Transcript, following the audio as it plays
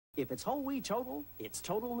If it's whole wheat total, it's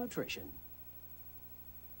total nutrition.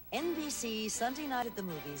 NBC Sunday Night at the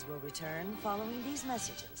Movies will return following these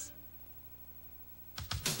messages.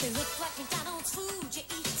 They look like McDonald's food you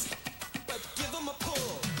eat, but give them a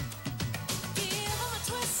pull. Give them a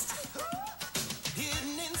twist.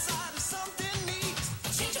 Hidden inside is something neat.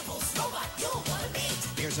 Changeables, robot, you'll want to meet.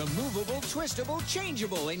 There's a movable, twistable,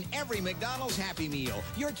 changeable in every McDonald's Happy Meal.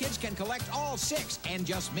 Your kids can collect all 6, and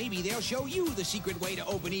just maybe they'll show you the secret way to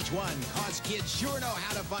open each one. 'Cause kids sure know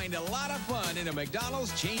how to find a lot of fun in a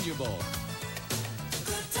McDonald's changeable.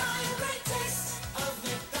 Good time, great taste of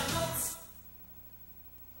McDonald's.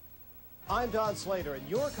 I'm Don Slater, and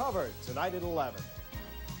you're covered tonight at 11.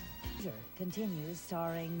 Continues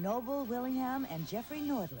starring Noble Willingham and Jeffrey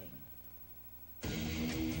Nordling.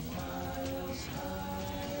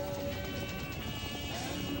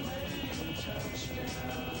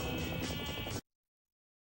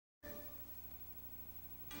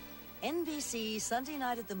 NBC Sunday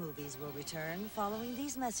Night at the Movies will return following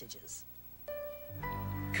these messages.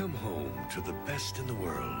 Come home to the best in the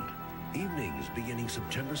world. Evenings beginning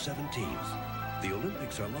September 17th. The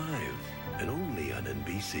Olympics are live and only on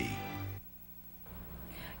NBC.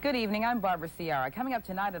 Good evening, I'm Barbara Ciara. Coming up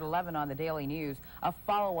tonight at 11 on the Daily News, a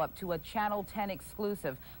follow-up to a Channel 10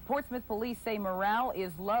 exclusive. Portsmouth police say morale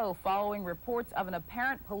is low following reports of an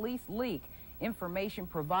apparent police leak. Information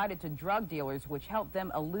provided to drug dealers which helped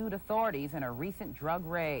them elude authorities in a recent drug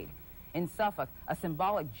raid. In Suffolk, a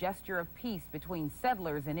symbolic gesture of peace between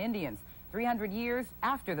settlers and Indians 300 years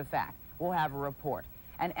after the fact. We'll have a report.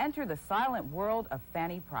 And enter the silent world of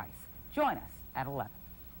Fanny Price. Join us at 11.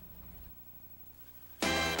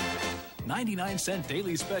 99-cent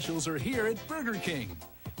daily specials are here at Burger King.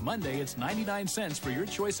 Monday, it's 99 cents for your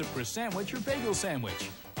choice of croissant sandwich or bagel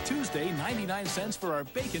sandwich. Tuesday, 99 cents for our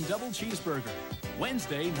bacon double cheeseburger.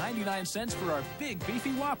 Wednesday, 99 cents for our big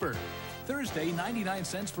beefy Whopper. Thursday, 99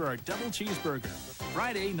 cents for our double cheeseburger.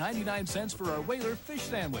 Friday, 99 cents for our Whaler fish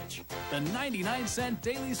sandwich. The 99-cent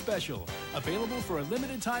daily special. Available for a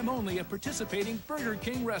limited time only at participating Burger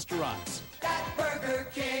King restaurants. That Burger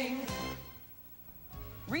King.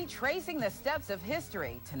 Retracing the steps of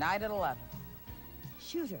history tonight at 11.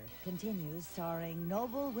 Shooter continues starring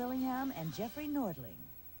Noble Willingham and Jeffrey Nordling.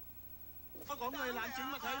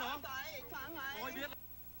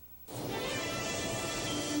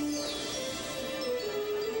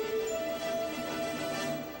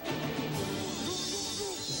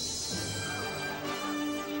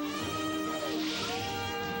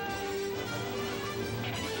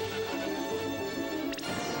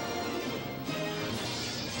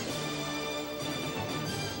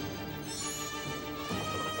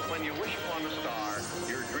 When you wish upon a star,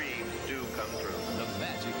 your dreams do come true. The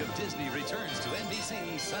magic of Disney returns to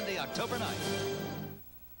NBC Sunday, October 9th.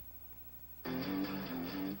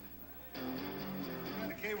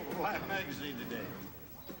 I came with Life magazine today.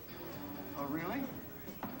 Oh, really?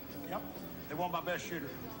 Yep. They want my best shooter.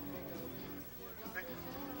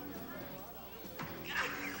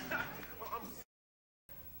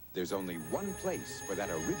 There's only one place for that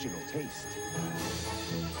original taste.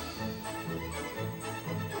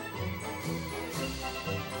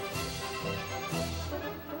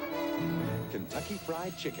 Kentucky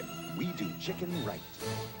Fried Chicken. We do chicken right.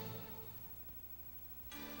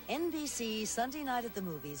 NBC Sunday Night at the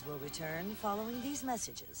Movies will return following these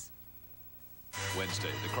messages.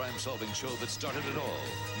 Wednesday, the crime-solving show that started it all.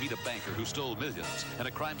 Meet a banker who stole millions and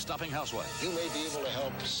a crime-stopping housewife. You may be able to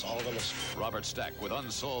help solve a mystery. Robert Stack with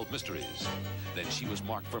unsolved mysteries. Then she was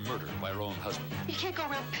marked for murder by her own husband. You can't go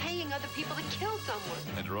around paying other people to kill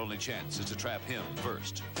someone. And her only chance is to trap him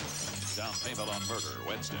first. Down payment on murder,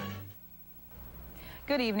 Wednesday.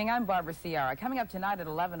 Good evening, I'm Barbara Ciara. Coming up tonight at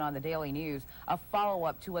 11 on the Daily News, a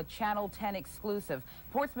follow-up to a Channel 10 exclusive.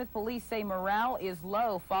 Portsmouth police say morale is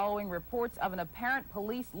low following reports of an apparent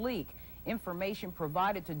police leak. Information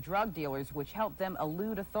provided to drug dealers which helped them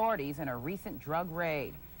elude authorities in a recent drug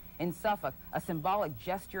raid. In Suffolk, a symbolic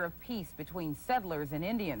gesture of peace between settlers and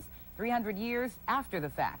Indians 300 years after the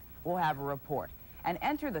fact. We'll have a report. And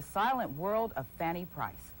enter the silent world of Fanny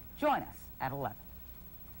Price. Join us at 11.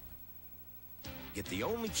 Get the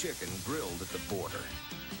only chicken grilled at the border.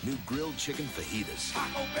 New grilled chicken fajitas.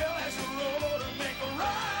 Taco Bell has a road to make a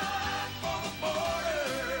run for the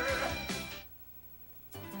border.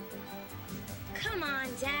 Come on,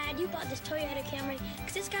 Dad. You bought this Toyota Camry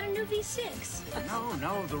because it's got a new V6.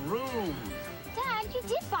 No, the room. Dad, you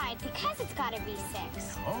did buy it because it's got a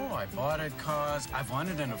V6. Oh, I bought it because I've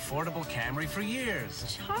wanted an affordable Camry for years.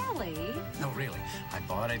 Charlie. No, really. I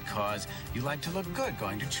bought it because you like to look good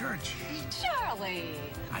going to church. Charlie.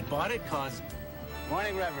 I bought it because...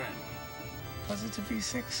 Morning, Reverend. Plus it's a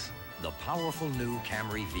V6. The powerful new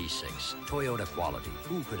Camry V6. Toyota quality.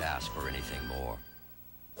 Who could ask for anything more?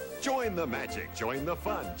 Join the magic, join the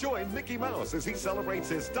fun, join Mickey Mouse as he celebrates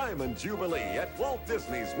his Diamond Jubilee at Walt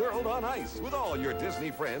Disney's World on Ice with all your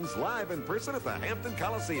Disney friends live in person at the Hampton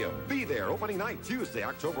Coliseum. Be there opening night, Tuesday,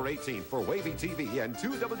 October 18th for WAVY TV and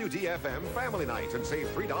 2WDFM Family Night and save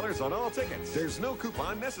 $3 on all tickets. There's no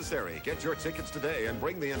coupon necessary. Get your tickets today and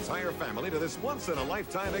bring the entire family to this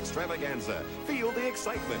once-in-a-lifetime extravaganza. Feel the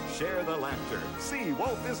excitement, share the laughter. See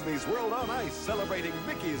Walt Disney's World on Ice celebrating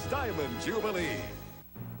Mickey's Diamond Jubilee.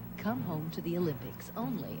 Come home to the Olympics,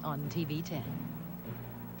 only on TV 10.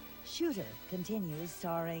 Shooter continues,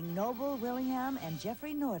 starring Noble Willingham and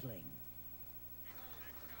Jeffrey Nordling.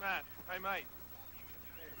 Matt, hey mate.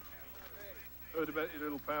 Heard about your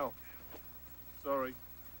little pal. Sorry.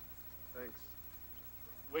 Thanks.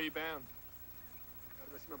 Where you bound?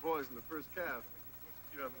 Gotta go see my boys in the first calf.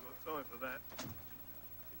 You haven't got time for that.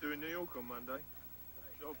 You're doing New York on Monday.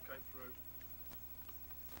 Job came through.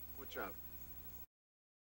 What job?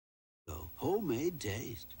 Homemade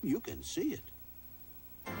taste. You can see it.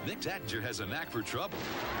 Nick Tattinger has a knack for trouble.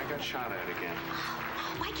 I got shot at again.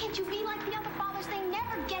 Why can't you be like the other fathers? They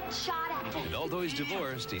never get shot at. And although he's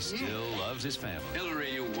divorced, he still loves his family.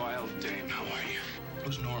 Hillary, you wild dame. How are you?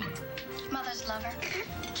 Who's Norman? Mother's lover.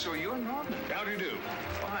 So you're Norman. How do you do?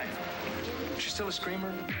 Fine. She's still a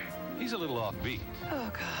screamer? He's a little offbeat.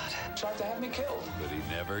 Oh, God. Tried to have me killed. But he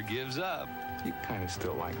never gives up. You kind of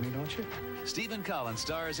still like me, don't you? Stephen Collins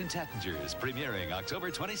stars in Tattingers, premiering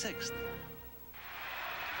October 26th.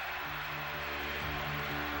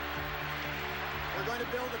 We're going to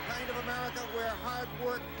build a kind of America where hard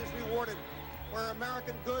work is rewarded, where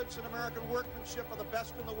American goods and American workmanship are the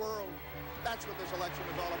best in the world. That's what this election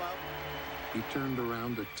is all about. He turned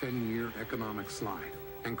around a 10-year economic slide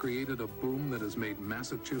and created a boom that has made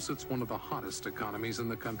Massachusetts one of the hottest economies in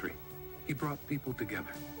the country. He brought people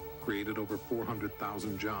together, created over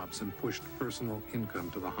 400,000 jobs, and pushed personal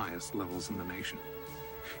income to the highest levels in the nation.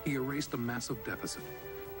 He erased a massive deficit,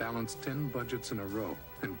 balanced 10 budgets in a row,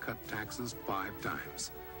 and cut taxes 5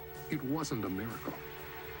 times. It wasn't a miracle.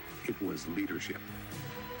 It was leadership.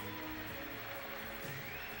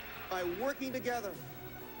 By working together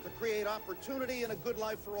to create opportunity and a good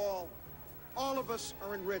life for all of us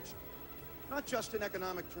are enriched, not just in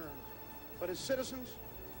economic terms, but as citizens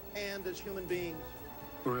and as human beings.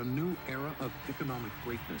 For a new era of economic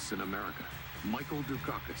greatness in America, Michael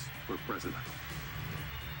Dukakis for president.